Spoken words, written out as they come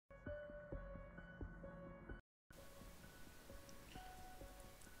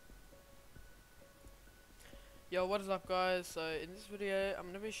Yo, what is up guys? So in this video I'm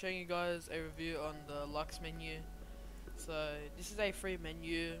going to be showing you guys a review on the Lux menu. So this is a free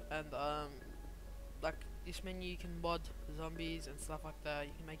menu, and like this menu you can mod zombies and stuff like that.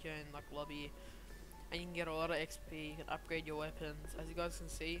 You can make your own like lobby and you can get a lot of XP. You can upgrade your weapons. As you guys can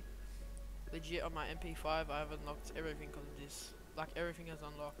see, legit on my MP5 I have unlocked everything on this. Like everything is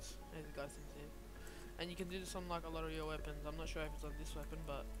unlocked, as you guys can see. And you can do this on like a lot of your weapons. I'm not sure if it's on this weapon,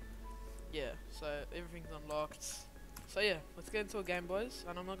 but yeah, so everything's unlocked. So yeah, let's get into a game, boys.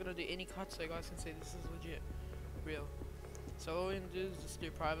 And I'm not gonna do any cuts so you guys can see this is legit real. So all we're gonna do is just do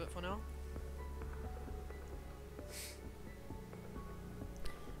private for now.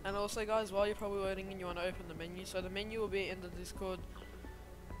 And also guys, while you're probably waiting and you want to open the menu, so the menu will be in the Discord,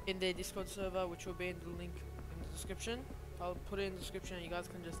 in their Discord server, which will be in the link in the description. I'll put it in the description and you guys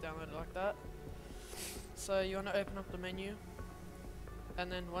can just download it like that. So you want to open up the menu, and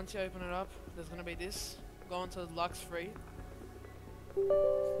then once you open it up, there's going to be this. Go on to Lux Free,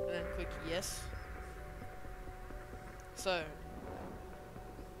 and then click yes. So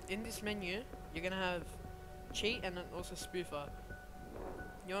in this menu, you're going to have cheat and then also spoofer.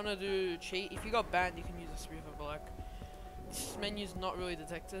 You want to do cheat. If you got banned, you can use a spoofer, but like this menu is not really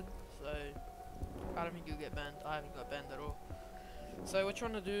detected, so I don't think you'll get banned. I haven't got banned at all. So what you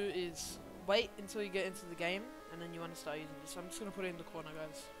want to do is wait until you get into the game, and then you want to start using this. So I'm just going to put it in the corner,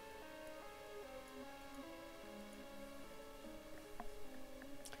 guys.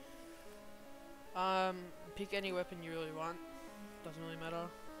 Pick any weapon you really want. Doesn't really matter.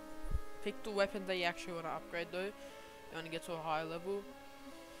 Pick the weapon that you actually want to upgrade though. You want to get to a higher level.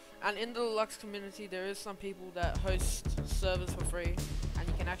 And in the Lux community, there is some people that host servers for free, and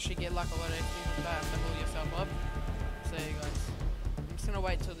you can actually get like a lot of XP from that and level yourself up. So yeah, guys, I'm just gonna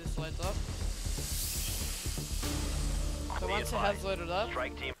wait till this loads up. So once it has loaded up,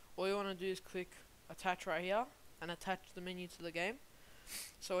 all you want to do is click attach right here and attach the menu to the game.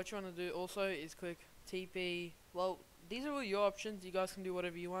 So what you want to do also is click TP. Well, these are all your options. You guys can do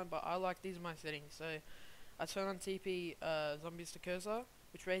whatever you want, but I like these are my settings. So I turn on TP zombies to cursor,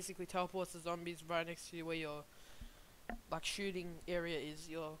 which basically teleports the zombies right next to you where your like shooting area is,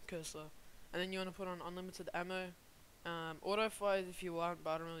 your cursor. And then you want to put on unlimited ammo, auto fires if you want,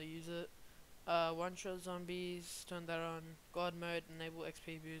 but I don't really use it. One shot zombies, turn that on. God mode, enable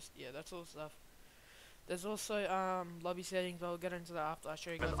XP boost. Yeah, that's all stuff. There's also lobby settings. I'll get into that after I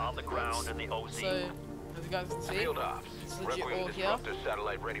show you guys. On the ground in the OZ. So as you guys can see, it's legit all here.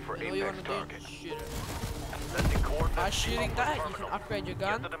 Satellite ready for And all you want to do target. is shoot it. By By shooting that, you can upgrade your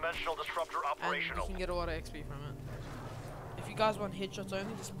gun, the dimensional disruptor and you operational. can get a lot of XP from it. If you guys want headshots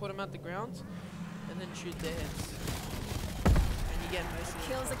only, just put them at the ground and then shoot their heads, and you get most of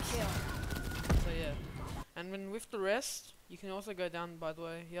Kill's a kill. So yeah, and then with the rest, you can also go down by the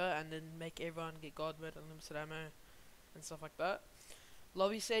way here and then make everyone get God mode, unlimited ammo, and stuff like that.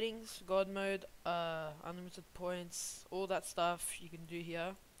 Lobby settings, God mode, unlimited points, all that stuff you can do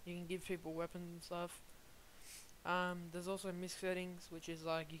here. You can give people weapons and stuff. There's also misc settings, which is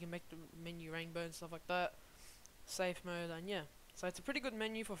like you can make the menu rainbow and stuff like that. Safe mode, and yeah, so it's a pretty good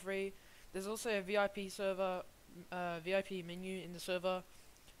menu for free. There's also a VIP server, VIP menu in the server,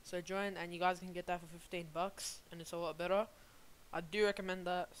 so join and you guys can get that for 15 bucks, and it's a lot better. I do recommend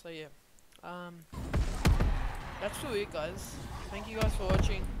that. So yeah, that's really it, guys. Thank you guys for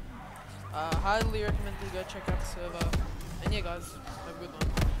watching. Highly recommend you go check out the server, and yeah guys, have a good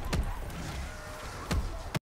one.